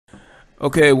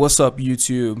Okay, what's up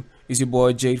YouTube? It's your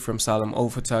boy Jade from Salem O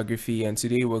Photography, and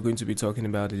today we're going to be talking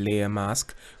about the layer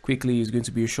mask. Quickly, it's going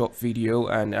to be a short video,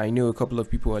 and I know a couple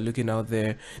of people are looking out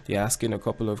there, they're asking a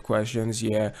couple of questions.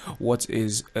 Yeah, what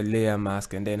is a layer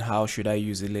mask, and then how should I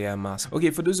use a layer mask? Okay,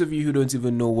 for those of you who don't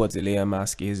even know what a layer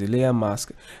mask is, a layer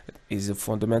mask is a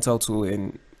fundamental tool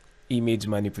in image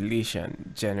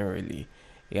manipulation generally.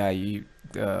 Yeah,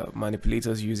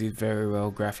 manipulators use it very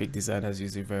well, graphic designers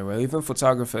use it very well, even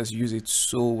photographers use it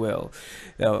so well.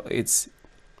 Now it's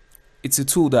a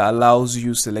tool that allows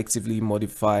you selectively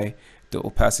modify the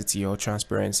opacity or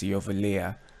transparency of a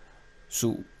layer.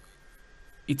 So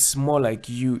it's more like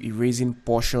you erasing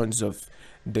portions of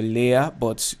the layer,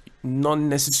 but not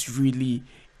necessarily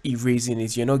erasing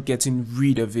it. You're not getting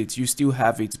rid of it, you still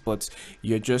have it, but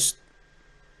you're just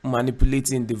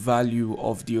manipulating the value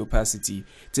of the opacity,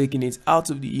 taking it out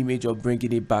of the image or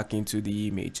bringing it back into the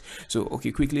image. So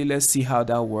okay, quickly let's see how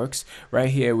that works. Right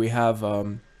here we have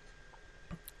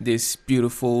this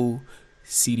beautiful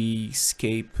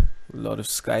cityscape, a lot of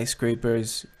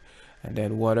skyscrapers and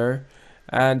then water,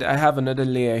 and I have another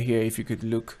layer here. If you could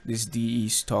look, this DE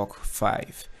stock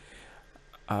 5.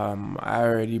 I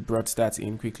already brought that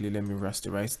in. Quickly, let me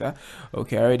rasterize that.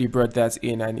 Okay, I already brought that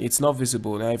in and it's not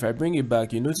visible. Now if I bring it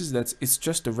back, you notice that it's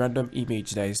just a random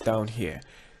image that is down here.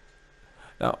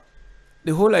 Now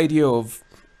the whole idea of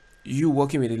you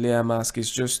working with a layer mask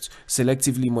is just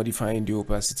selectively modifying the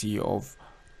opacity of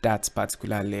that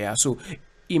particular layer. So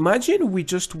imagine we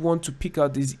just want to pick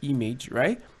out this image,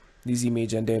 right? This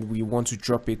image, and then we want to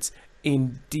drop it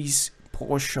in this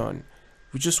portion.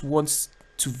 We just want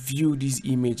to view this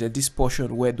image at this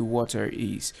portion where the water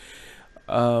is.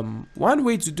 One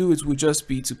way to do it would just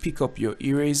be to pick up your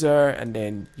eraser and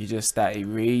then you just start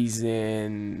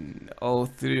erasing all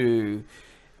through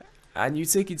and you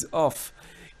take it off.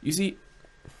 You see,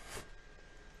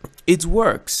 it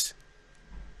works,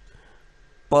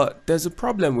 but there's a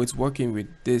problem with working with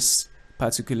this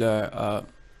particular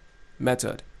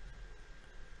method,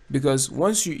 because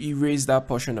once you erase that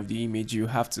portion of the image, you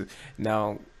have to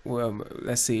now,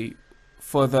 let's say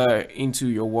further into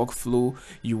your workflow,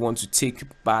 you want to take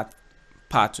back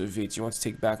part of it,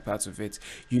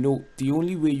 you know, the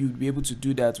only way you'd be able to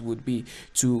do that would be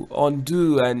to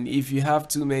undo. And if you have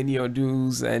too many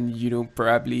undos and you don't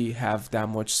probably have that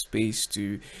much space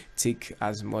to take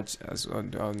as much as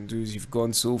undos, you've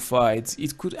gone so far,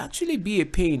 it could actually be a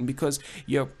pain because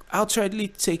you're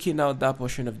outrightly taking out that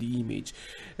portion of the image.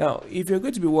 Now if you're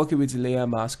going to be working with the layer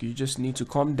mask, you just need to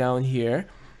come down here.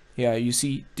 Yeah, you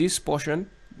see this portion,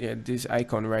 yeah, this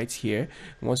icon right here.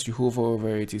 Once you hover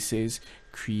over it, it says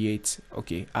create,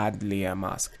 okay, add layer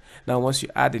mask. Now once you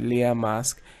add a layer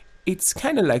mask, it's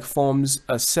kind of like forms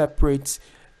a separate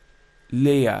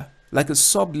layer, like a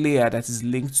sub layer that is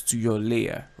linked to your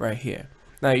layer right here.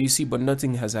 Now you see, but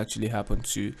nothing has actually happened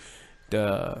to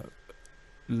the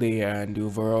layer and the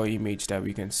overall image that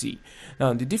we can see.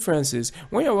 Now the difference is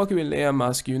when you're working with layer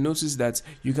mask, you notice that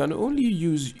you can only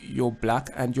use your black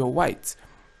and your white.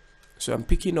 So I'm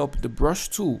picking up the brush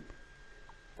tool.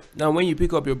 Now when you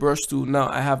pick up your brush tool, now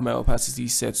I have my opacity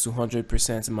set to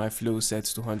 100% and my flow set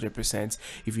to 100%.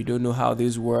 If you don't know how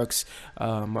this works,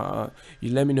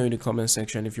 you let me know in the comment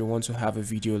section if you want to have a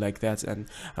video like that, and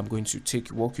I'm going to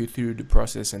walk you through the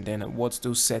process and then what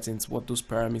those settings, what those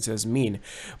parameters mean.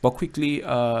 But quickly,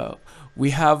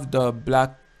 we have the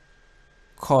black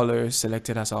color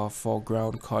selected as our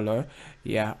foreground color,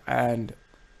 yeah, and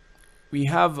we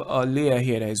have a layer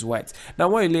here that is white. Now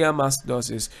what a layer mask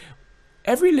does is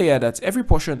every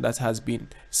portion that has been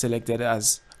selected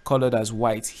as colored as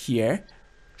white here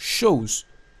shows.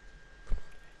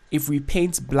 If we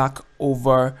paint black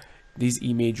over this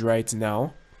image right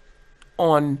now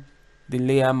on the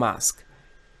layer mask,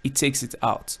 it takes it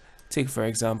out. Take for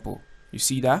example, you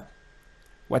see that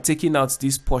we're taking out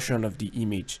this portion of the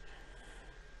image.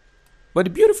 But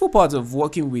the beautiful part of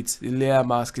working with the layer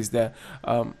mask is that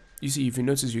you see, if you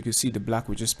notice, you can see the black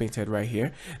we just painted right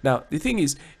here. Now the thing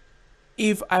is,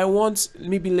 if I want,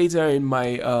 maybe later in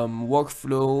my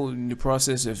workflow, in the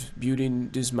process of building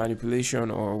this manipulation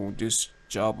or this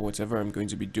job, whatever I'm going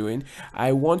to be doing,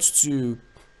 I want to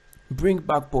bring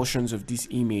back portions of this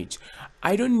image.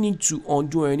 I don't need to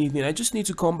undo anything. I just need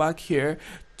to come back here,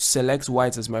 select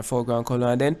white as my foreground color,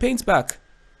 and then paint back,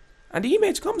 and the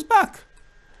image comes back.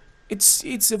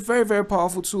 It's a very, very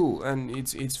powerful tool, and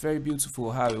it's very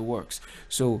beautiful how it works.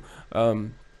 So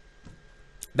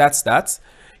that's that.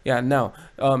 Yeah, now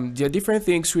there are different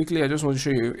things. Quickly, I just want to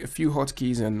show you a few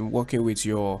hotkeys and working with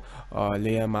your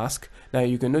layer mask. Now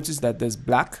you can notice that there's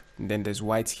black and then there's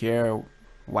white here,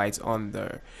 white on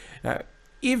there. Now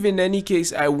if in any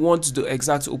case I want the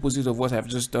exact opposite of what I've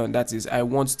just done, that is, I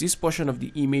want this portion of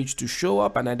the image to show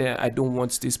up and then I don't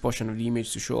want this portion of the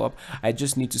image to show up, I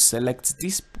just need to select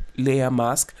this layer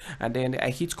mask and then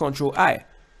I hit Ctrl I.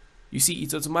 You see,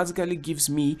 it automatically gives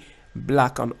me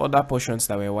black on other portions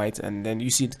that were white, and then you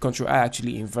see the Ctrl I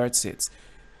actually inverts it.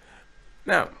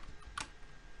 Now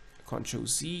Ctrl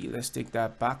Z, let's take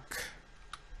that back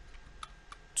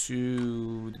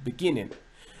to the beginning.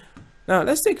 Now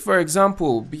let's take, for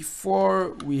example,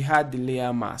 before we had the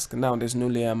layer mask. Now there's no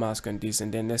layer mask on this,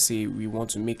 and then let's say we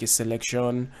want to make a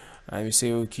selection and we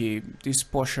say, okay, this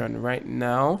portion right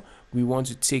now, we want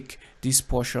to take this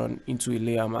portion into a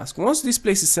layer mask. Once this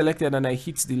place is selected and I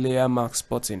hit the layer mask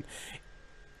button,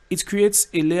 it creates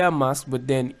a layer mask, but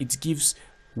then it gives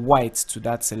white to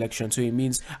that selection. So it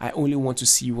means I only want to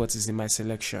see what is in my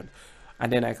selection.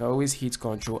 And then I can always hit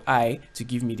Ctrl I to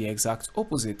give me the exact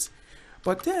opposite.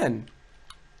 But then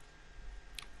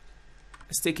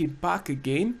let's take it back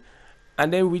again,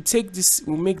 and then we take this,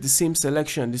 we'll make the same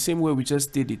selection the same way we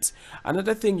just did it.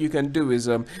 Another thing you can do is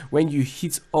when you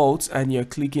hit Alt and you're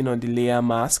clicking on the layer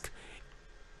mask,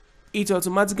 it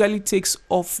automatically takes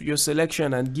off your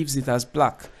selection and gives it as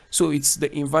black. So it's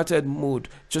the inverted mode,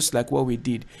 just like what we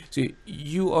did. So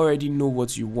you already know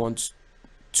what you want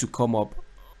to come up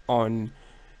on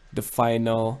the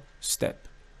final step.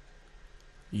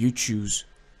 You choose,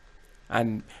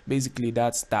 and basically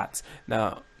that's that.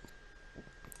 Now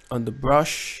on the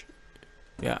brush,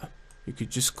 yeah, you could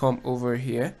just come over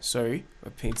here. Sorry,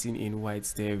 we're painting in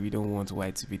white there, we don't want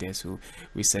white to be there, so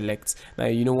we select. Now,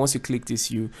 you know, once you click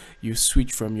this, you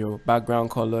switch from your background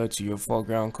color to your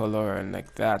foreground color, and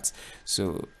like that.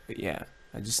 So yeah,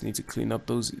 I just need to clean up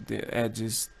the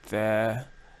edges there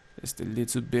just a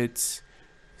little bit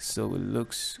so it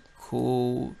looks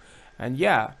cool. And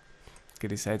yeah, I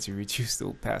decide to reduce the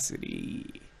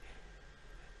opacity,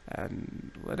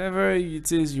 and whatever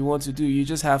it is you want to do, you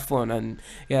just have fun. And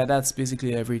yeah, that's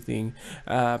basically everything.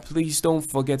 Please don't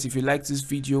forget, if you like this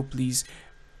video, please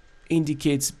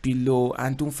indicate below,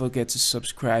 and don't forget to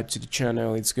subscribe to the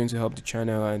channel. It's going to help the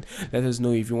channel, and let us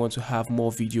know if you want to have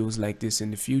more videos like this in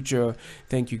the future.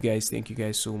 Thank you guys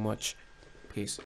so much. Peace.